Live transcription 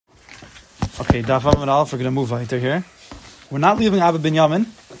Okay, Daf Amud Aleph, we're going to move right here. We're not leaving Abba Binyamin.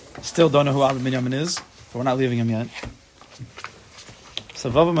 Still don't know who Abba Binyamin is, but we're not leaving him yet.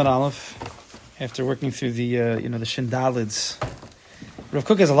 So Vav Amud Aleph, after working through the Shindalids, Rav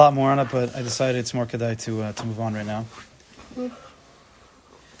Kook has a lot more on it, but I decided it's more kedai to move on right now.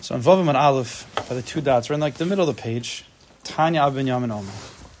 So in Vav Amud Aleph, by the two dots, we're in like the middle of the page. Tanya Abba Binyamin Omer.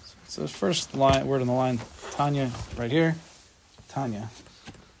 So the first word on the line, Tanya, right here. Tanya.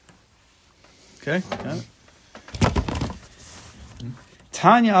 Okay, got it.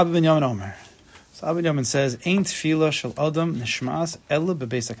 Tanya Abba Binyamin Omer. So Abba Binyamin says, "Ein tefillah shel adam nishmas ela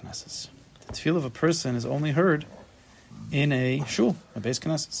bebeis haknesses." The tefillah of a person is only heard in a shul, a beis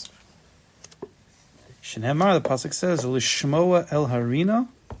knesses. Shneimar, the pasuk says, "Lishmoa el harina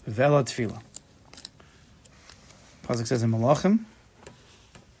ve'el tefillah." Pasuk says in Malachim.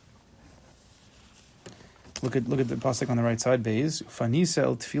 Look at the pasuk on the right side. Beis Fanisa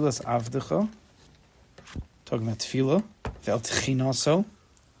el tefillas avdecha. Talking about tefillah. Ve'el techina also.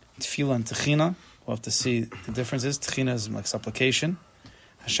 Tefillah and techina. We'll have to see the differences. Techina is like supplication.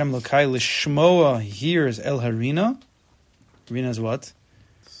 Hashem lokai lishmoa hears el harina. Harina is what?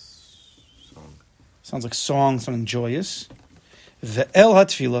 Song. Sounds like song, something joyous. Ve'el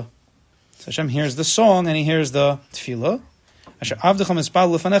ha-tefillah. So Hashem hears the song and he hears the tefillah. Asher avdecha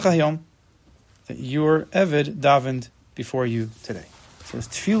mispal lefanecha hayom. That your Eved davened before you today. So there's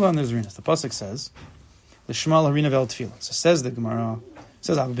tefillah and there's rinas. The pasuk says, "L'shma l'harina ve'el tefillah." So says the Gemara,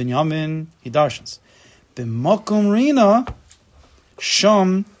 says Abba Binyamin, he darshans, "B'makom rina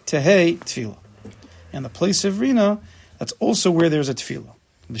sham tehei tefillah." And the place of rina, that's also where there's a tefillah.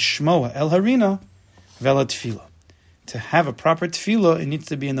 L'shma el harina ve'el tefillah. To have a proper tefillah, it needs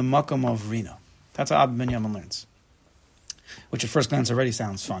to be in the makom of rina. That's how Abba Binyamin learns. Which at first glance already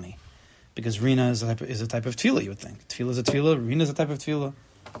sounds funny. Because Rina is a type of tefillah, you would think. Tefillah is a tefillah, Rina is a type of tefillah.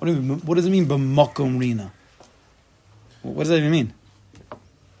 What does it mean, b'makom Rina? What does that even mean?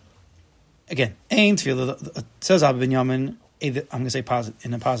 Again, ein tefillah, it says Abba Binyamin, I'm going to say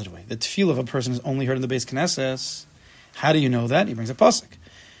in a positive way. The tefillah of a person is only heard in the Beis Knesses. How do you know that? He brings a pasuk.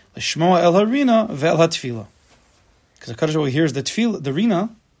 L'shmoa el harina ve'el ha-tefillah. Because HaKadosh Baruch Hu hears the tefillah, the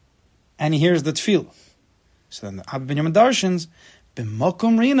Rina, and he hears the tefillah. So then the Abba Binyamin darshans,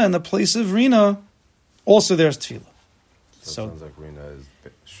 b'makom rina, in the place of rina, also there's tefillah. So it sounds like rina is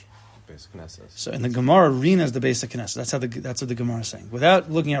basic knesses. So in the Gemara, rina is the basic knesses. That's what the Gemara is saying. Without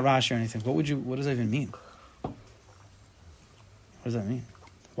looking at Rashi or anything, what does that even mean? What does that mean?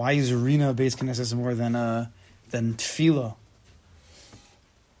 Why is rina basic knesses more than tefillah?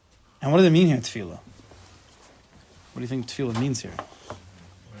 And what does it mean here, tefillah? What do you think tefillah means here?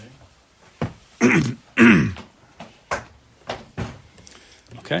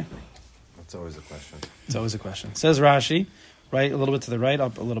 Okay. That's always a question. It's always a question. Says Rashi, right, a little bit to the right,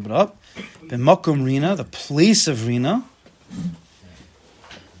 up a little bit up. B'makom rina, the place of rina.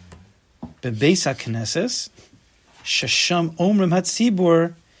 Bebeis haknesses, shasham omrim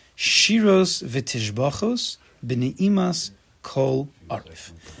hatzibur, shiros v'tishbachos, b'neimas kol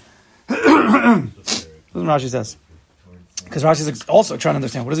arif. That's what Rashi says. Because Rashi is also trying to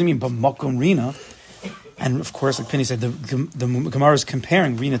understand, what does it mean, b'makom rina? And of course, like Penny said, the Gemara is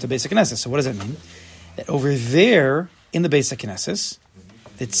comparing Rina to Beis Knesses. So what does that mean? That over there, in the Beis Knesses,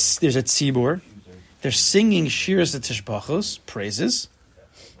 there's a tzibur. They're singing shiras tishbachos, praises.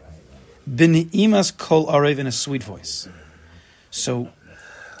 B'ni'imas kol arev, in a sweet voice. So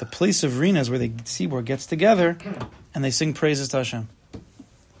the place of Rina is where the tzibur gets together and they sing praises to Hashem.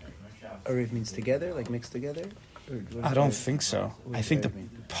 Arev means together, like mixed together? I don't think so. I think the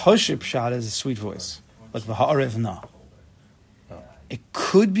Paship shot is a sweet voice. Like the ha'arev na. It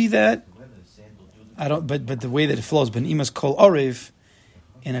could be that. I don't. But the way that it flows, ben imas kol arev,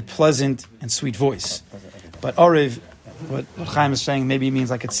 in a pleasant and sweet voice. But arev, what Chaim is saying, maybe it means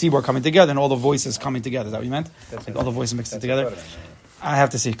like a tzibur coming together and all the voices coming together. Is that what you meant? Like all the voices mixed together. I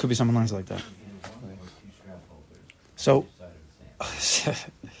have to see. It could be someone learns it like that. So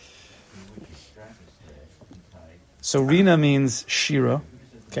Rina means shira.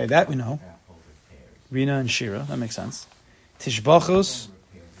 Okay, that we know. Rina and Shira, that makes sense. Tishbachos,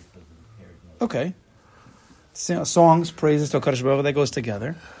 okay. Songs, praises to HaKadosh Baruch Hu, that goes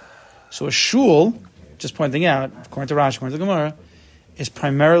together. So a shul, just pointing out, according to Rashi, according to Gemara, is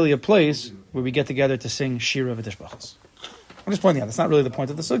primarily a place where we get together to sing Shira v'tishbachos. I'm just pointing out, that's not really the point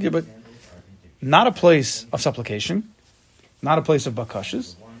of the sugya, but not a place of supplication, not a place of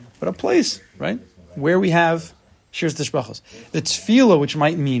bakashas, but a place, right, where we have Shiras tishbachos. The tefillah, which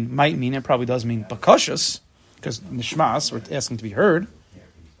might mean, it probably does mean bakashas, because nishmas, we're asking to be heard,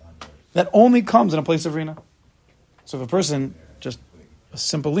 that only comes in a place of rina. So if a person just a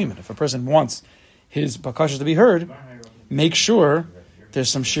simple limit. If a person wants his bakashas to be heard, make sure there's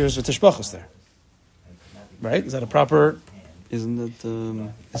some shears with tishbachos there. Right? Is that a proper... Isn't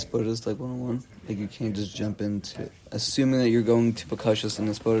that Espotas like 101? Like you can't just jump into... Assuming that you're going to Bakashas and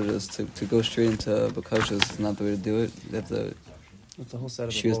Espotas, to go straight into Bakashas is not the way to do it. You have to... It's the whole set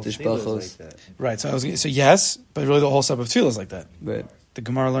of Shears the tishbachos. like that. Right, so yes, but really the whole set of tefillah is like that. Right. The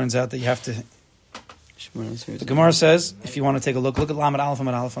Gemara learns out that you have to... The The Gemara says, if you want to take a look at Lamed Aleph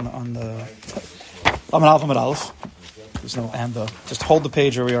Amud Aleph on the... Lamed Aleph Amud Aleph. There's no and the... Just hold the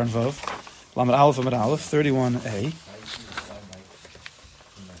page where we are in Vav. Lamed Aleph Amud Aleph, 31a.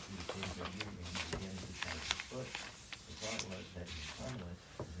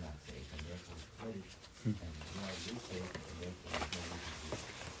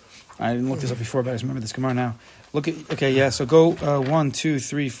 I didn't look this up before, but I just remember this Gemara now. Look at, okay, yeah, so go 1, 2,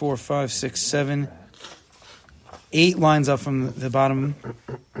 3, 4, 5, 6, 7, 8 lines up from the bottom.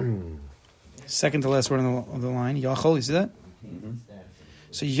 Second to last word of the line. Yachol, you see that? Mm-hmm.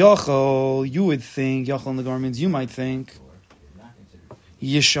 So Yachol, you would think, Yachol in the Gemara means you might think,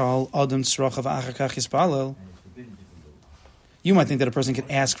 Yishal Adam Tzrachav Achakach Yispalel. You might think that a person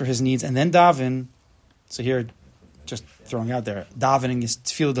could ask for his needs and then daven. So here, just throwing out there, davening is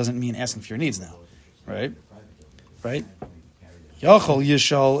tefillah doesn't mean asking for your needs now, right? Right? Yachol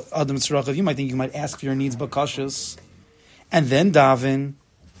Yishal Adam Tzrachav. You might think you might ask for your needs bakashas and then daven.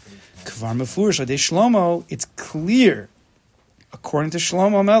 Kvar Mefurish Adei Shlomo. It's clear, according to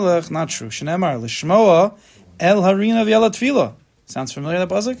Shlomo Melech, not true. Shneimar Lishmoa El Harina V'El Tefillah. Sounds familiar, that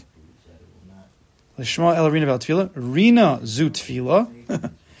pasuk? Lishmoa El Harina V'El Tefillah. Rina Zu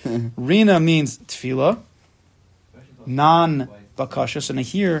Tefillah. Rina means Tefillah. Non-bakasha. So now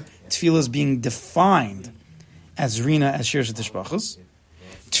here, tefillah is being defined as rina, as shears tishbachos.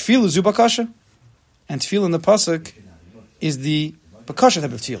 Tefillah zu bakasha, and tefillah in the pasuk is the bakasha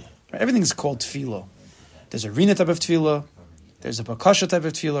type of tefillah. Right? Everything is called tefillah. There's a rina type of tefillah. There's a bakasha type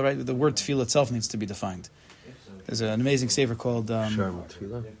of tefillah. Right? The word tefillah itself needs to be defined. There's an amazing sefer called Sharm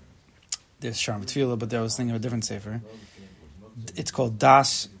Tefillah. There's Sharm Tefillah, but I was thinking of a different sefer. It's called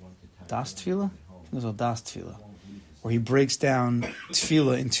Das Tefillah. I think it's called Das Tefillah, where he breaks down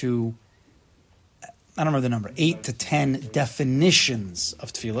tefillah into, I don't remember the number, 8 to 10 definitions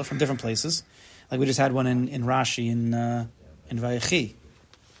of tefillah from different places. Like we just had one in Rashi in Vayechi,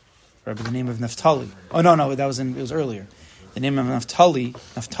 right, by the name of Naphtali. Oh no, it was earlier. The name of Naphtali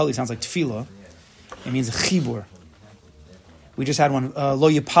sounds like tefillah. It means a chibur. We just had one, Lo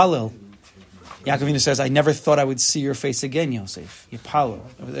Yipalel. Yaakovina says, I never thought I would see your face again, Yosef.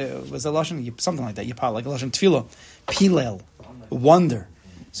 Yipalel. Was that Lashon? Something like that. Yipalel, like a Lashon tefillah. Pilel. Wonder.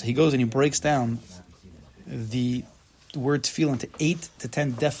 So he goes and he breaks down the word tefillah into 8 to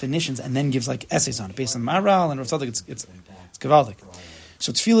 10 definitions and then gives like essays on it based on Maral and Rav Tzadok. It's Gavaldik.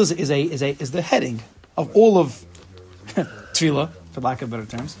 So tefillah is the heading of all of tefillah, for lack of better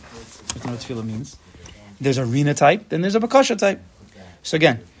terms. You know what tefillah means. There's a rina type, then there's a bakasha type. So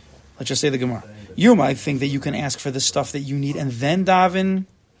again, let's just say the Gemara. You might think that you can ask for the stuff that you need and then daven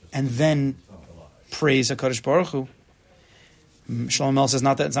and then praise HaKadosh Baruch Hu. Shlomo Mel says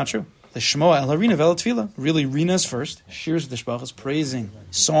it's not true. The Shmoa El Harina Vel Tefillah. Really, Rina is first. Shears the Shbach is praising,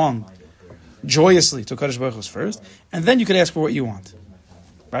 song, joyously to HaKadosh Baruch Hu is first. And then you could ask for what you want.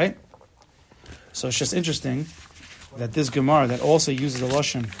 Right? So it's just interesting that this Gemara that also uses the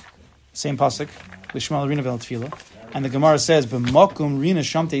Lashon, same pasuk, Lishma El Rina Vel Tefillah, and the Gemara says, B'makum Rina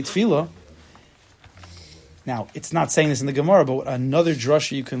Shamtei Tefillah. Now, it's not saying this in the Gemara, but another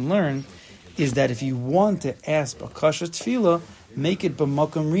drasha you can learn is that if you want to ask Bakasha Tefillah, make it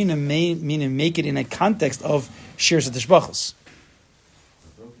B'makum Rina, meaning make it in a context of Shirs HaTishbachos.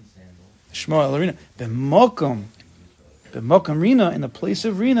 Shmo El Rina. B'makum Rina, in the place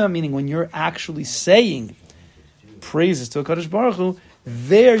of Rina, meaning when you're actually saying praises to HaKadosh Baruch Hu,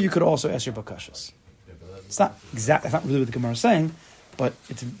 there you could also ask your Bakashas. It's not really what the Gemara is saying, but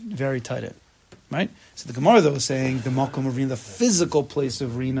it's very tied in, right? So the Gemara though is saying the Makom of Rina, the physical place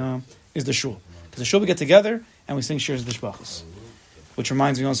of Rina, is the shul. Because the shul we get together and we sing Shirs D'Shbachos, which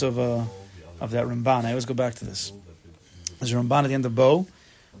reminds me also of that Ramban. I always go back to this. There's a Ramban at the end of Bo,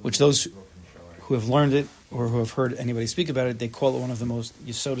 which those who have learned it or who have heard anybody speak about it, they call it one of the most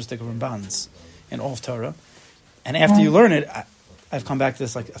yesodistic Rambans in all of Torah. And after you learn it, I've come back to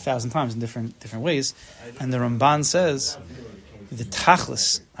this like 1,000 times in different ways, and the Ramban says the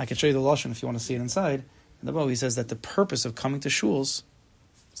tachlis. I can show you the lashon if you want to see it inside. In the Bo, he says that the purpose of coming to shuls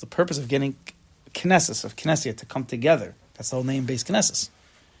is the purpose of getting Knesset to come together. That's the whole name based Knesset,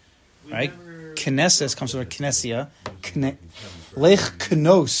 right? Knesset comes from Knessia, lech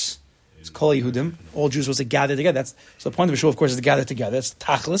knos, It's Kol Yehudim. All Jews was to gather together. So the point of the shul, of course, is to gather together. That's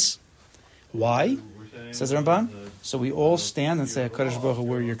tachlis. Why? Says the Ramban. So we all stand and say, HaKadosh Baruch Hu,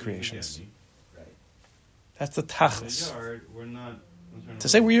 we're your creations. That's the tachlis. To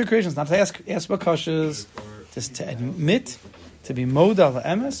say we're your creations, not to ask bakashas, just to admit, to be moda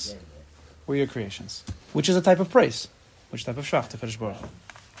la'emes, we're your creations. Which is a type of praise. Which type of shach to HaKadosh Baruch Hu.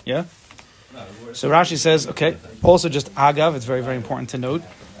 Yeah? So Rashi says, okay, also just agav, it's very, very important to note.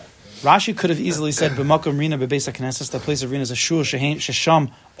 Rashi could have easily said, B'makom rina bebeis HaKnesses, the place of rina is a shul,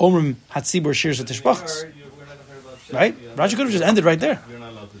 shesham, omrim, hatzibur, shirs, v'tishbachas. Right? Rashi could have just ended right there.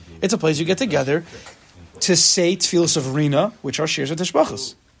 It's a place you get together to say tefillos of rina, which are shirs,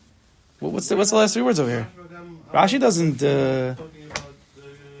 v'tishbachas. What's the last three words over here? Rashi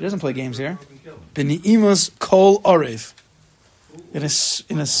doesn't play games here. B'ni'imas kol arev.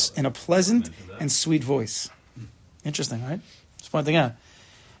 In a pleasant and sweet voice. Interesting, right? Just pointing out.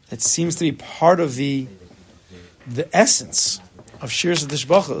 It seems to be part of the essence of shirs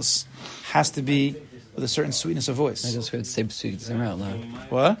v'tishbachos has to be with a certain sweetness of voice. I just heard say Psukei Zimra out loud.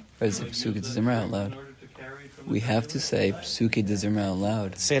 What? I heard say Psukei Zimra out loud. We have to say Psukei Zimra out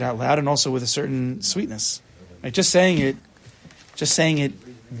loud. Say it out loud and also with a certain sweetness. Like just saying it,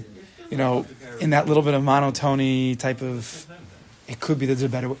 in that little bit of monotony type of. It could be there's a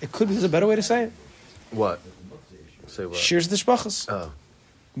better way to say it. What? Say what? Shirs v'tishbachos. Oh.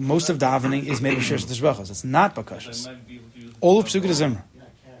 Most of davening is made of shirs v'tishbachos. It's not bakashas. All of Psukei Zimra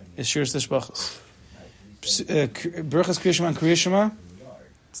is shirs v'tishbachos. Berachas Kriya Shema and Kriya Shema,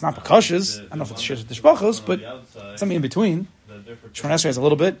 it's not bakashas. I don't know if it's shirs v'tishbachos, but something in between. Shemon Esrei has a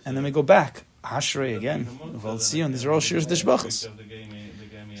little bit, and then we go back. Ashrei again. These are all shirs v'tishbachos. So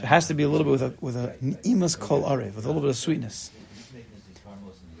it has to be a little bit with a imas kol arev, with a little bit of sweetness.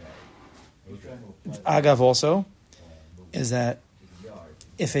 Agav also is that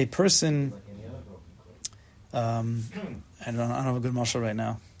if a person, I don't have a good mashal right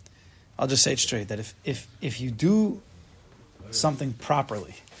now. I'll just say it straight that if you do something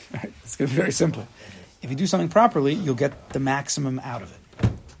properly, right, it's going to be very simple. If you do something properly, you'll get the maximum out of it.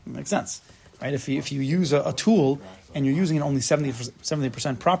 It makes sense, right? If you use a tool and you're using it only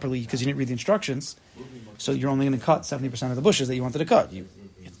 70% properly because you didn't read the instructions, so you're only going to cut 70% of the bushes that you wanted to cut.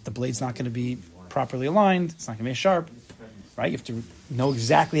 The blade's not going to be properly aligned. It's not going to be sharp, right? You have to know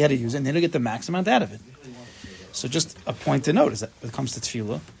exactly how to use it, and then you'll get the max amount out of it. So just a point to note is that when it comes to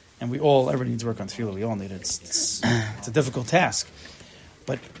tefillah, and everybody needs to work on tefillah. We all need it. It's a difficult task.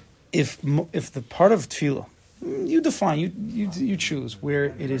 But if the part of tefillah, you define, you choose where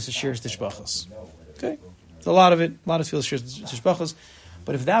it is a shirs tishbachos. Okay? There's a lot of tefillah shirs tishbachos.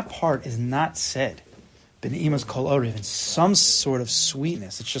 But if that part is not said, b'ni'imas kol arev, in some sort of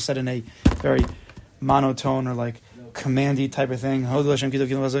sweetness, it's just said in a very monotone or like commandy type of thing,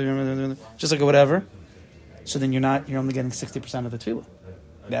 just like a whatever. So then you're only getting 60% of the tefillah.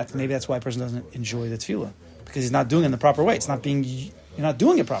 Maybe that's why a person doesn't enjoy the tefillah, because he's not doing it in the proper way. You're not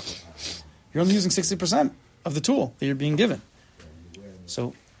doing it properly. You're only using 60% of the tool that you're being given.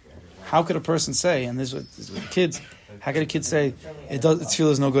 So how could a person say, and this is with kids, how could a kid say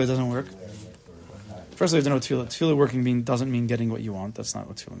tefillah is no good, it doesn't work? First, you have to know what tefillah working doesn't mean getting what you want. That's not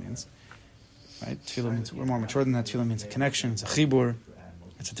what tefillah means. Right? Tefillah means we're more mature than that. Tefillah means a connection. It's a chibur.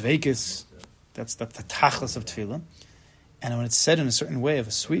 It's a dveikis. That's the tachlis of tefillah. And when it's said in a certain way of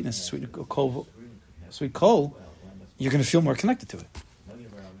a sweetness, a sweet coal, you're going to feel more connected to it.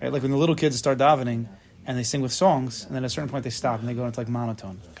 Right? Like when the little kids start davening and they sing with songs, and then at a certain point they stop and they go into like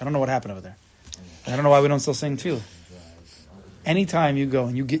monotone. I don't know what happened over there. I don't know why we don't still sing tefillah. Anytime you go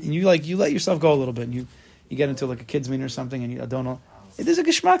and you let yourself go a little bit, and you get into like a kids meeting or something, and you don't know, there's a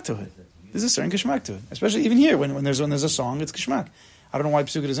geschmack to it. There's a certain geschmack to it, especially even here when there's a song, it's geschmack. I don't know why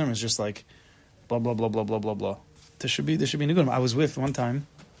Psukei Zimra is just like blah blah blah blah blah blah blah. There should be nigunim. I was with one time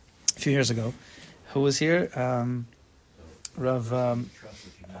a few years ago. Who was here? Rav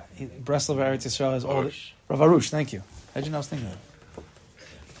Breslov Eretz Yisrael is all Rav Arush. Thank you. How'd you know I was thinking of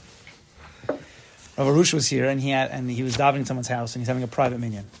that? Rav Arush was here, and he was davening someone's house, and he's having a private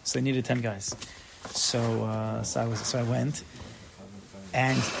minyan. So they needed 10 guys. So I went,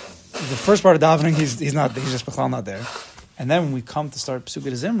 and the first part of davening, he's just b'chlal not there. And then when we come to start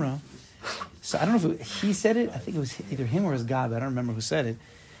Psukei Zimra, so I don't know if he said it. I think it was either him or his God. I don't remember who said it.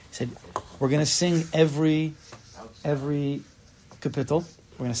 He said, "We're going to sing every kapitel.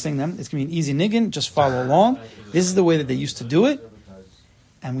 We're going to sing them. It's going to be an easy niggin. Just follow along. This is the way that they used to do it."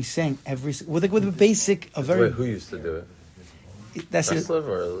 And we sang with a basic, a very. Wait, who used to do it? That's it.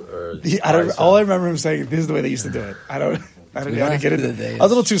 Or all I remember him saying, "This is the way they used to do it." I didn't get into it. I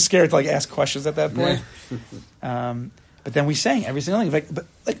was a little too scared to like ask questions at that point. But then we sang every single thing.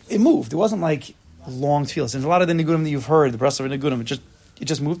 But it moved. It wasn't like long tefillas. There's a lot of the nigunim that you've heard, the rest of the nigunim, it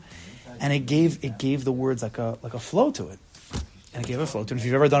just moved, and it gave the words like a flow to it, and it gave a flow to it. If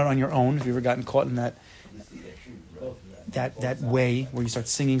you've ever done it on your own, if you've ever gotten caught in that way where you start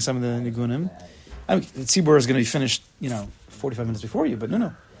singing some of the nigunim, I mean, the tzibur is going to be finished, 45 minutes before you, but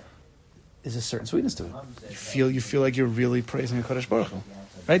no. There's a certain sweetness to it. You feel like you're really praising a Kadosh Baruch Hu.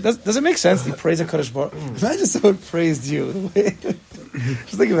 Right? Does it make sense to praise a Kadosh Baruch Hu? Imagine someone praised you.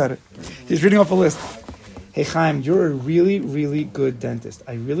 Just think about it. He's reading off a list. Hey Chaim, you're a really, really good dentist.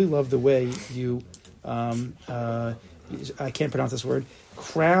 I really love the way you, I can't pronounce this word,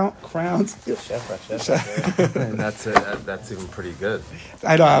 crowned. Chef. And that's even pretty good.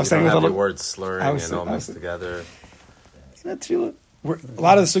 I know. I was saying you with don't have a your words slurring and all mixed together. Isn't that tefillah? A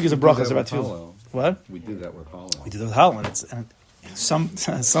lot of the sugyas of brachas are about tefillah. What? We do that with hollow. We do that with hollow. And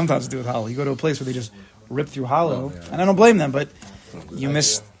sometimes we do it with hollow. You go to a place where they just rip through hollow, and I don't blame them, but you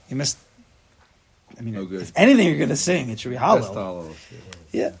missed. I mean, if anything you're going to sing, it should be hollow. Best hollow.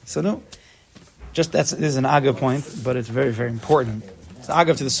 Yeah. So no, just this is an agav point, but it's very, very important. It's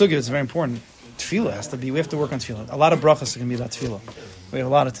agav to the sugya. It's very important. Tefillah has to be. We have to work on tefillah. A lot of brachas are going to be about tefillah. We have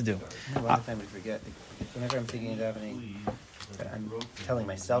a lot to do. A lot of time we forget. Whenever I'm thinking of davening, I'm telling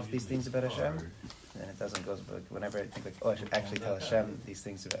myself these things about Hashem, and it doesn't go. But whenever I think I should actually tell Hashem these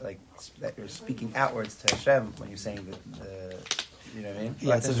things about, that you're speaking outwards to Hashem when you're saying the you know what I mean?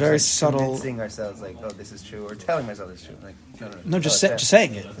 Yeah, it's a very subtle. Convincing ourselves, this is true, or telling myself this is true. No, just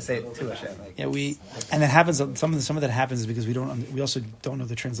saying it. To say it to Hashem. And it happens. Some of that happens because we also don't know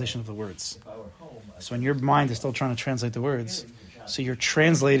the translation of the words. So in your mind is still trying to translate the words, so you're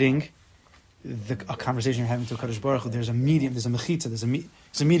translating a conversation you're having to Kadosh Baruch Hu. There's a medium, there's a mechitza,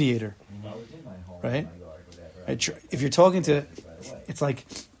 there's a mediator, right? If you're talking to, it's like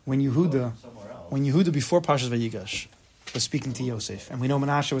when Yehuda before Parshas Vayigash was speaking to Yosef, and we know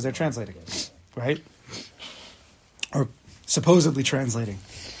Menashe was there translating, right? Or supposedly translating.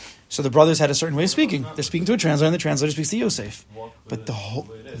 So the brothers had a certain way of speaking. They're speaking to a translator, and the translator speaks to Yosef. But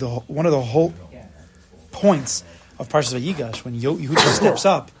one of the whole points of Parshas Vayigash, when Yehuda steps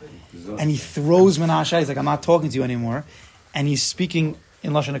up and he throws Menashe, he's like, I'm not talking to you anymore, and he's speaking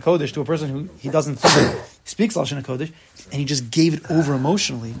in Lashon HaKodesh to a person who he doesn't think speaks Lashon HaKodesh, and he just gave it over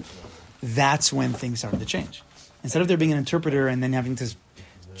emotionally. That's when things started to change. Instead of there being an interpreter and then having to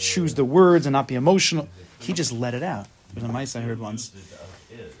choose the words and not be emotional, he just let it out. There's a mice I heard once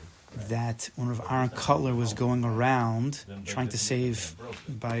that when Aaron Cutler was going around trying to save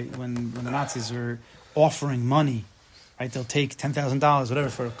when the Nazis were offering money, right? They'll take $10,000, whatever,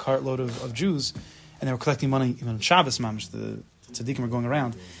 for a cartload of Jews, and they were collecting money even on Shabbos, mamish. The tzaddikim were going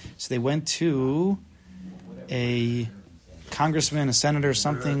around, so they went to a congressman, a senator,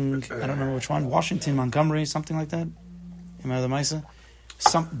 something, I don't remember which one, Washington, Montgomery, something like that. Am I the Misa?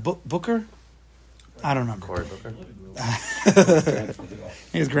 Booker? I don't remember. Cory Booker?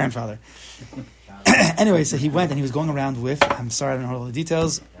 His grandfather. Anyway, so he went and he was going around with, I'm sorry, I don't know all the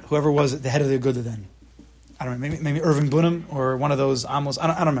details, whoever was the head of the Agudah then. I don't know, maybe Irving Bunham or one of those Amos, I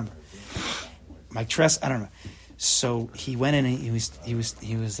don't remember. Mike Tress, I don't remember. So he went in and he was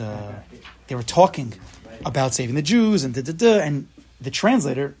they were talking about saving the Jews and and the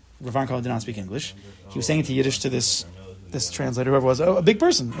translator, Rav Ankal, did not speak English. He was saying it to Yiddish to this translator, whoever it was, a big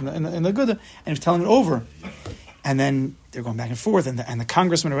person in the Agudah, and he was telling it over. And then they're going back and forth, and the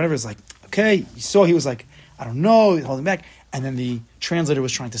congressman or whatever is like, okay, you saw he was like, I don't know, he's holding back. And then the translator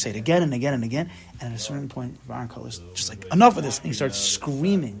was trying to say it again and again and again. And at a certain point, Rav Ankal is just like, enough of this. And he starts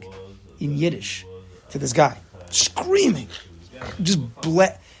screaming in Yiddish to this guy. Screaming. Just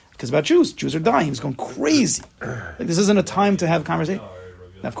because about Jews are dying. He was going crazy. Like, this isn't a time to have a conversation.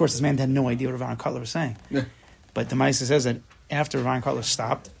 Now, of course, this man had no idea what Rav Cutler was saying. Yeah. But the Maisa says that after Rav Cutler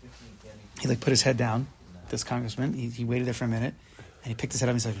stopped, he put his head down, this congressman. He waited there for a minute, and he picked his head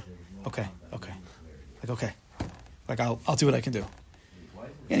up and he's like, okay. I'll do what I can do.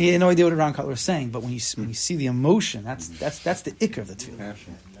 And he had no idea what Rav Cutler was saying, but when you see the emotion, that's the ikr of the tefillah.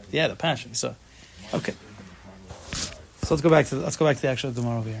 Yeah, the passion. So, okay. So let's go back to the actual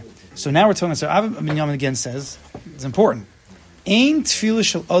Gemara over here. So now we're talking. So Av Binyamin again says it's important. Ein tefillah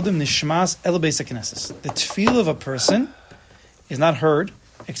shel adam nishmas el beis haknesses. The tefillah of a person is not heard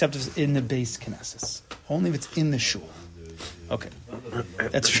except if it's in the beis knesses. Only if it's in the shul. Okay,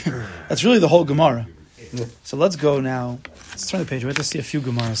 that's really the whole Gemara. So let's go now. Let's turn the page. We have to see a few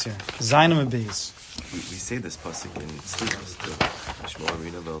Gemaras here. Zainam and beis. We say this pasuk in Slichos too. Shmo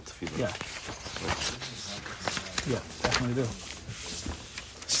Arina Vel Tefillah. Yeah, definitely do.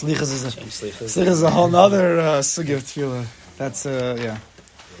 Slichas is a whole nother sugi of tefillah. That's, yeah.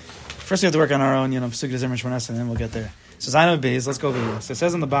 First we have to work on our own, Sugi Zimmer Shmonas, and then we'll get there. So Zayin Beis, let's go over here. So it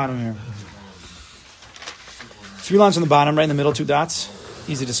says on the bottom here. 3 lines on the bottom, right in the middle, 2 dots.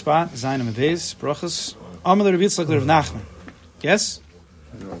 Easy to spot. Zayin Beis, Brachas. Amar Rav Yitzchak Rav Nachman. Yes?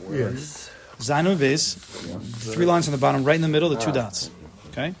 Yes. Zayin Beis. 3 lines on the bottom, right in the middle, the 2 dots.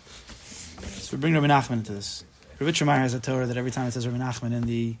 Okay? So we bring Rabbi Nachman into this. Rabbi Shemaiah has a Torah that every time it says Rabbi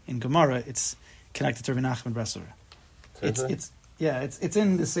Nachman in Gemara, it's connected to Rabbi Nachman Bresler. It's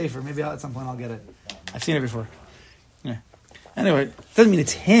in the Sefer. Maybe at some point I'll get it. I've seen it before. Yeah. Anyway, it doesn't mean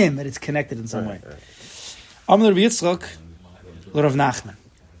it's him, but it's connected in some way. Amar Rabbi Yitzchak, Rav Nachman.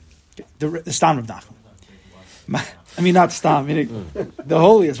 The Stam Rav Nachman. I mean, not Stam, meaning the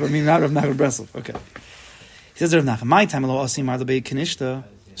holiest, but I mean not Rav Nachman Bresler. Okay. He says Rav Nachman, my time, Lo Asim Arlebei Kanishta.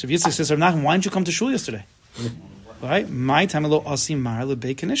 So Rav Yitzchak says, Rav Nachman, why didn't you come to Shul yesterday? Right? My time, Lo Asim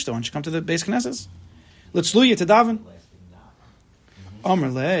Arlebei Kanishta. Why didn't you come to the base Knesses? Let's Luya to Daven.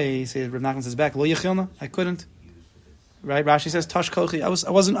 Amar Lei, Rav Nachman says back, Lo Yechilna, I couldn't. Right? Rashi says, Tash Kochi, I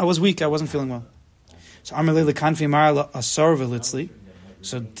was weak, I wasn't feeling well. So Amar Lei Lekanfi Mar Asar Velitzli.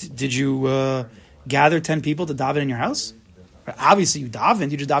 So did you gather 10 people to daven in your house? Obviously you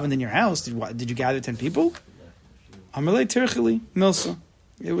davened. You just davened in your house. Did you gather 10 people? Amar Lei Tirchili Milsa.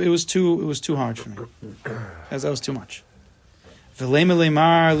 It was too hard for me. That was too much. But then Rav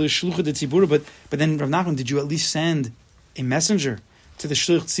Nachman, did you at least send a messenger to the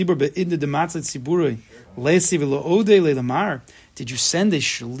Shluch Tzibur be'idne dematzlet Tziburoi le'esi v'lo'odei le'lamar? Did you send a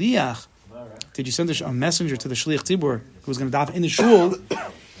shliach? Did you send a messenger to the Shliach Tzibur who was going to daven in the shul?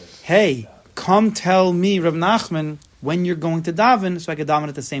 Hey, come tell me, Rav Nachman, when you're going to daven, so I can daven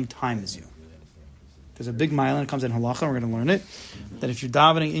at the same time as you. There's a big mile, and it comes in halacha, and we're going to learn it, that if you're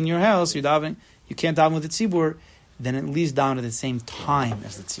davening in your house, you can't daven with the tzibur, then at least daven at the same time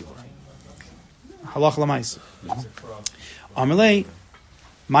as the tzibur. Halacha l'mais. Amalei,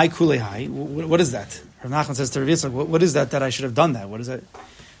 my kulei. What is that? Rav Nachman says to Rav Yitzchak, what is that I should have done that? What is that?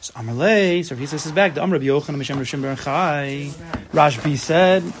 So Amalei, so Rav Yitzchak says back, the Amr Rabbi Yochanan Mishem Rav Shimon ben Chai, Rashbi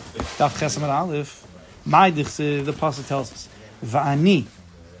said, Daf Chesam al Aleph, my dichsiv, the pasuk tells us, Va'ani,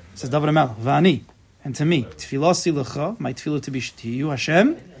 says David Amel, Va'ani, and to me, Tfilasi lecha, my tefillah to be to you,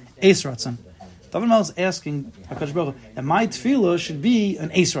 Hashem, Eis Ratzon. David Amel is asking HaKadosh Baruch Hu that my tefillah should be an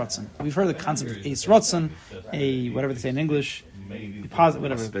Eis Ratzon. We've heard the concept of Eis Ratzon, a whatever they say in English,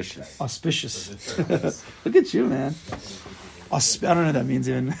 whatever. Auspicious. Look at you, man. I don't know what that means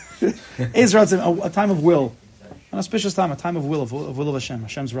even. Eis Ratzon, a time of will. An auspicious time, a time of will of Hashem,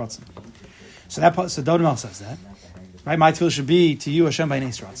 Hashem's Ratzon. So David Amel says that. Right? My tefillah should be to you, Hashem, by an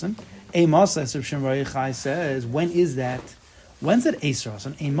Eis Ratzon. Amosai Shem Chai says, when is that? When's that Eis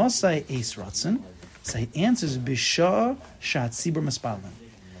Ratzon? Amosai Eis Ratzon. So he answers Bishah Shat Sibur Maspalman.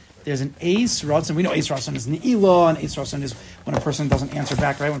 There's an Eis Ratzon. We know Eis Ratzon is Ne'ilah, and Eis Ratzon is when a person doesn't answer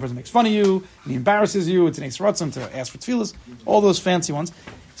back, right? When a person makes fun of you and he embarrasses you, it's an Eis Ratzon to ask for tefillahs. All those fancy ones.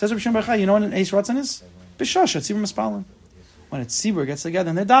 Says Shem Chai, you know what an Eis Ratzon is? Bishah Shat Sibur Maspalman. When a tzibur gets together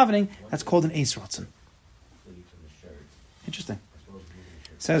and they're davening, that's called an Eis Ratzon. Interesting.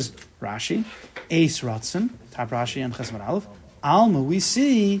 Says Rashi, Eis Ratzon, top Rashi and Chesed Aleph. Alma, we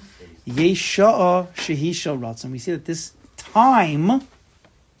see Yesha'a Shehi Shel Ratzon. We see that this time,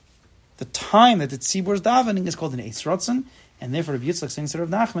 the time that the tzibur is davening, is called an Eis Ratzon, and therefore Rabbi Yitzchak saying to Rav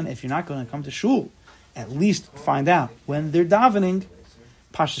Nachman, if you're not going to come to shul, at least find out when they're davening,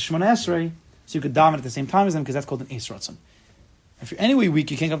 Pashta Shemona Esrei, so you could daven at the same time as them, because that's called an Eis Ratzon. If you're anyway weak,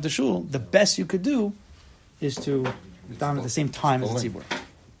 you can't come to shul, the best you could do is to daven at the same time as the tzibur.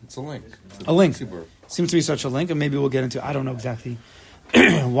 It's a link. A link. Seems to be such a link, and maybe we'll get into, I don't know exactly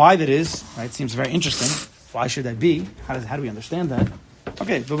why that is. Right? It seems very interesting. Why should that be? How do we understand that?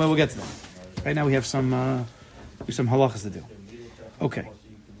 Okay, but we'll get to that. Right now we have some halachas to do. Okay.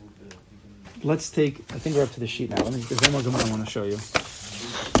 Let's take, I think we're up to the sheet now. There's one more Gemara I want to show you.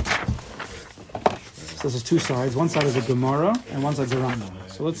 So there's 2 sides. One side is the Gemara, and one side is the Rambam.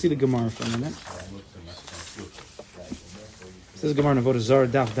 So let's see the Gemara for a minute. This is Gemara in Avodah Zara,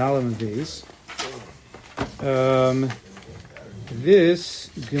 Daf Dalam and Beis. This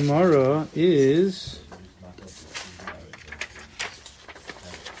Gemara is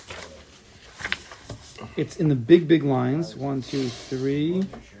it's in the big lines. 1, 2, 3,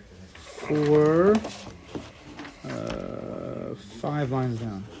 4, 5 lines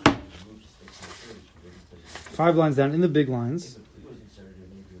down. 5 lines down in the big lines.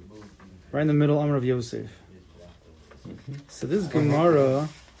 Right in the middle, Amar of Yosef. So this Gemara,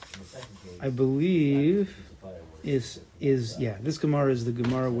 I believe, is this Gemara is the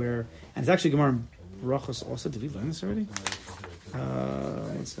Gemara where, and it's actually Gemara in Brachos also. Did we learn this already?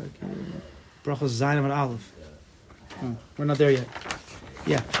 1 second. Brachos Zayin and Aleph. We're not there yet.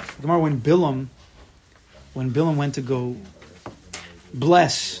 Yeah, Gemara when Bilam when Bilam went to go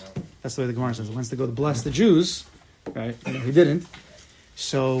bless, that's the way the Gemara says, he went to go to bless the Jews, right? He didn't.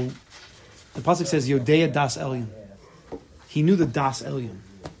 So the pasuk says, Yodea das Elyon. He knew the das Elyon.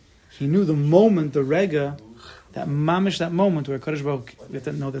 He knew the moment, the rega, that mamish, that moment where Kadosh Baruch, we have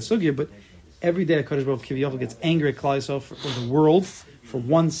to know the sugya, but every day Kadosh Baruch Kiviyachol gets angry at Klal Yisrael for the world for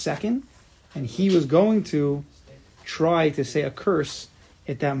 1 second, and he was going to try to say a curse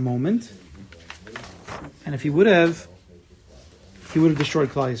at that moment, and if he would have destroyed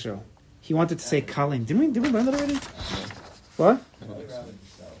Klal Yisrael. He wanted to say Kalim. Didn't we learn that already? What?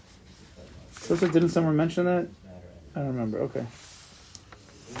 Didn't someone mention that? I don't remember.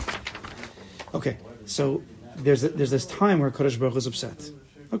 Okay. So there's this time where Kadosh Baruch is upset.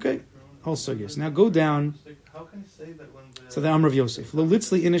 Okay, whole sugyas. Now go down. So the Amr of Yosef. Lo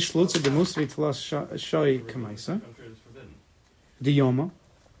litzli inish lutza demusvi tlas shai kamaisa. The Yoma.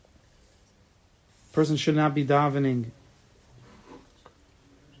 Person should not be davening.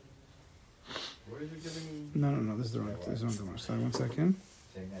 No. This is the wrong Gemara. Sorry, 1 second.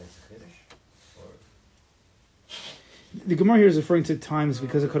 The Gemara here is referring to times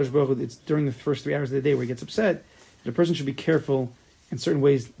because of Kadosh Baruch Hu, it's during the first 3 hours of the day where he gets upset. The person should be careful in certain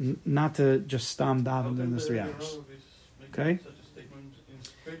ways not to just stam daven during those 3 hours. Okay?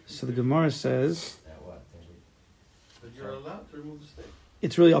 So the Gemara says, you're allowed to remove the steak.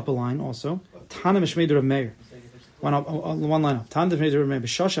 It's really up a line also. Tana Mishmei Rav Meir. One line up. Tana Mishmei Rav Meir.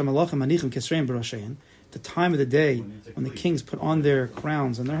 B'shasha malachim anichim kesreim b'rashein. The time of the day when the kings put on their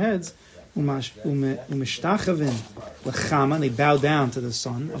crowns on their heads, umishtachavin lechama, and they bow down to the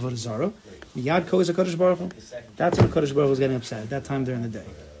sun of Avodah Zara. Miyad ko is a Kadosh Baruch Hu. That's when Kadosh Baruch Hu was getting upset at that time during the day.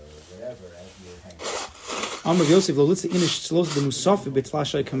 Amr Yosef lo litzi inish tzlos b'musafi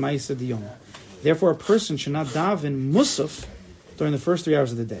b'tlashay kamaisa diyom. Therefore, a person should not daven musaf during the first 3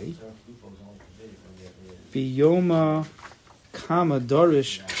 hours of the day. Biyoma kama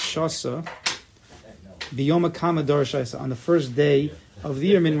dorish shasa. Biyoma kama dorish shasa, on the first day of the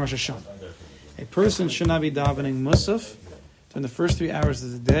year, meaning Rosh Hashanah. A person should not be davening musaf during the first 3 hours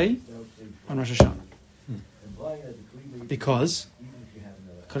of the day on Rosh Hashanah. Because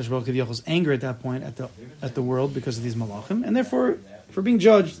Kadosh Baruch Hu is angry at that point at the world because of these malachim, and therefore, for being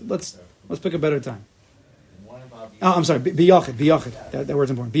judged, let's pick a better time. Oh, I'm sorry, biyachid. That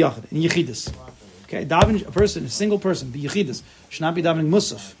word's important. Biyachid in yichidus. Okay, davening a person, a single person, biyichidus, should not be davening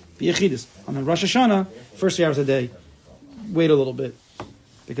musaf, biyichidus. On the Rosh Hashanah, first 3 hours a day, wait a little bit,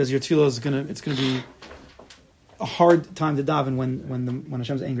 because your tefillah is gonna be a hard time to daven when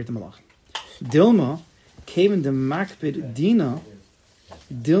Hashem's angry at the malachim. Dilma came in the makbid dina.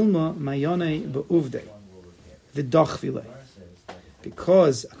 Dilma mayone beuvde v'dachvile.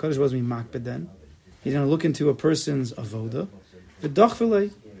 Because HaKadosh was being makbid then, he's going to look into a person's avodah,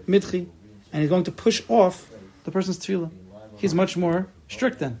 v'dachvile midchi, and he's going to push off the person's tefillah. He's much more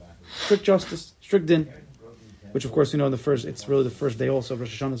strict then. Strict justice, strict din. Which of course we know it's really the first day also.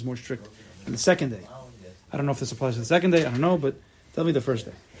 Rosh Hashanah is more strict than the second day. I don't know if this applies to the second day, I don't know, but tell me the first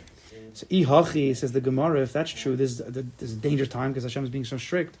day. So, Ihachi, says the Gemara, if that's true, this is a dangerous time because Hashem is being so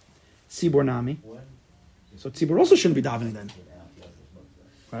strict. Tzibor Nami. So Tzibor also shouldn't be davening then.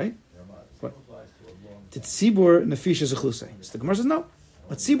 Right? What? Did Tzibor Nefesh Zechlusei? So the Gemara says no.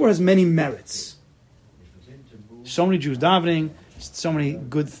 But Tzibor has many merits. So many Jews davening, so many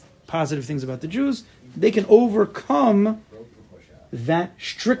good, positive things about the Jews. They can overcome that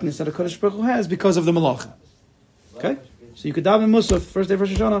strictness that a Kadosh Baruch Hu has because of the malachim. Okay? So you could daven Musaf, first day of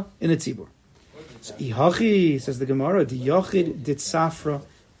Rosh Hashanah, in a tzibur. So Ihachi, says the Gemara, the Yachid dit Safra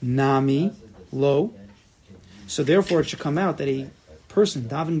Nami Lo. So therefore it should come out that a person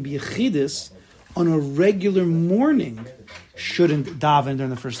daven b'yechidus on a regular morning shouldn't daven during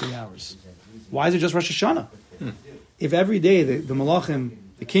the first 3 hours. Why is it just Rosh Hashanah? If every day the malachim,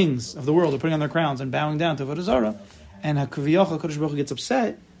 the kings of the world, are putting on their crowns and bowing down to Avodah Zara, and HaKaviyachal Kadosh Baruch Hu gets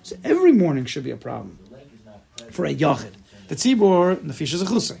upset, so every morning should be a problem for a Yachid. The Tzibor, Nefesh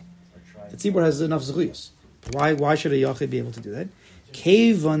Zechlusei. The Tzibor has enough Zechuyos. Why should a Yachid be able to do that?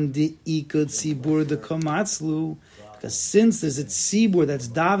 Kevan di ikad Tzibor de Kamatzlu. Because since there's a Tzibor that's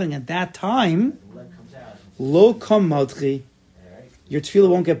davening at that time, lo kamatchi, your tefillah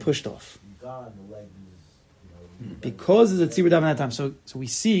won't get pushed off. Because there's a Tzibor davening at that time. So we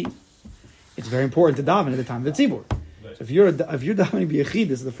see it's very important to daven at the time of the Tzibor. So if you're davening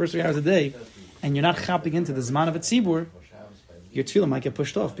b'yechidus the first 3 hours a day, and you're not chapping into the zman of a tzibur, your tefillah might get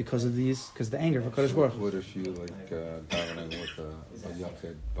pushed off because of the anger of HaKadosh Baruch Hu. What if you davening with a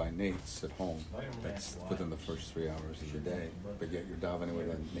yachid by nates at home? That's within the first 3 hours of the day, but yet you're davening with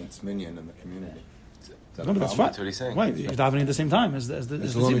a nates minion in the community. that No, a but that's problem? fine. That's what he's saying. Right, you're davening at the same time as the As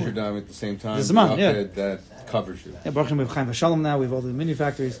as long the as you're tzibur. diving at the same time, The Zman, the yeah. Yaqid, that covers you. Yeah, Baruch Hashem, we have Chaim Vashalom now. We have all the mini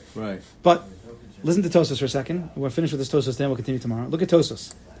factories. Right. But listen to Tosafos for a second. We'll finish with this Tosafos, then we'll continue tomorrow. Look at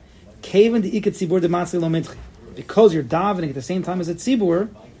Tosafos. Kaven the ikat tzibur de matzli lo mitchi. Because you're davening at the same time as a tzibur,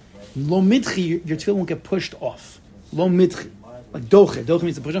 lo mitchi, your tefillah won't get pushed off. Lo mitchi. Like doche. Doche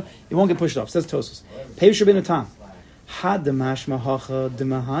means to push off. It won't get pushed off. Says Tosafos. Peish Rabbeinu Tam. Had the mashma hacha de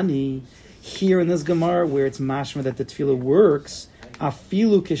mahani. Here in this Gemara, where it's mashma that the tefillah works,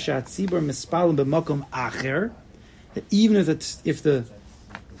 afilu kishat tzibur mispalim b'makom acher, that even if the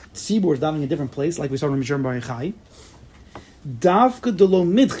tzibur is davening in a different place, like we saw in Mishram Bar Yochai, davka de lo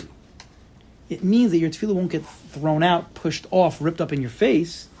midchi, it means that your tefillah won't get thrown out, pushed off, ripped up in your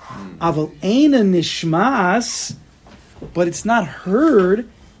face. Aval eina nishmas, but it's not heard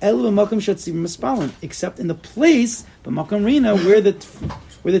el b'makom shat tzibur mispalim, except in the place b'makom rina where the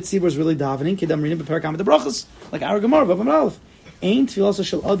tzibur is really davening. Kedam rina b'perakam the brachos, like our Gemara Vav Amar Aleph. Ein tefillah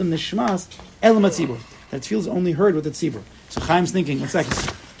shel adam nishmas el matzibur. That tefillah is only heard with the tzibur. So Chaim's thinking, one second,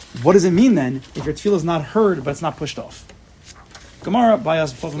 what does it mean then if your tefillah is not heard but it's not pushed off? Gemara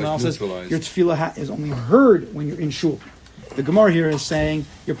Bayas Vav Amar Aleph says your tefillah is only heard when you're in shul. The Gemara here is saying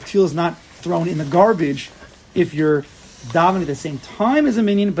your tefillah is not thrown in the garbage if you're davening at the same time as a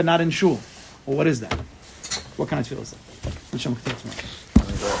minyan but not in shul. Well, what is that? What kind of tefillah is that? Which I'm going to take tomorrow.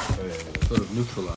 Sort of neutralize.